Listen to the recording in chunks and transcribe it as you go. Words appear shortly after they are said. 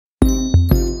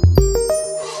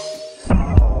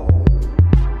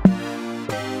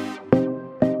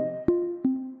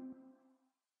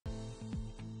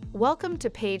Welcome to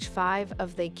page 5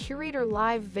 of the Curator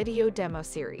Live video demo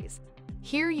series.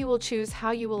 Here you will choose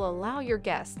how you will allow your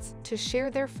guests to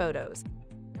share their photos.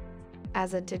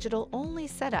 As a digital-only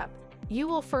setup, you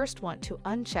will first want to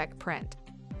uncheck Print.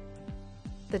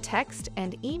 The text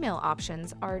and email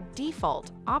options are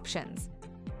default options.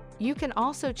 You can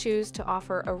also choose to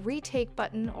offer a retake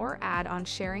button or add on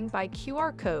sharing by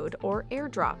QR code or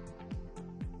AirDrop.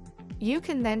 You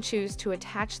can then choose to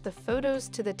attach the photos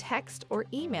to the text or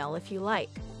email if you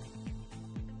like.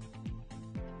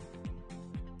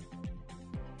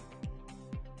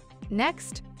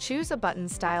 Next, choose a button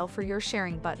style for your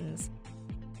sharing buttons.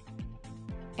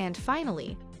 And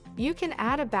finally, you can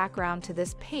add a background to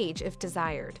this page if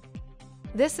desired.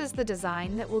 This is the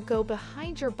design that will go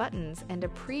behind your buttons and a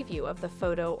preview of the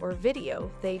photo or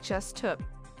video they just took.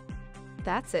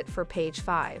 That's it for page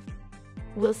 5.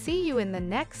 We'll see you in the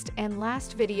next and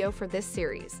last video for this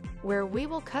series, where we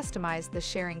will customize the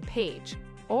sharing page,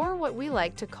 or what we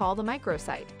like to call the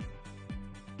microsite.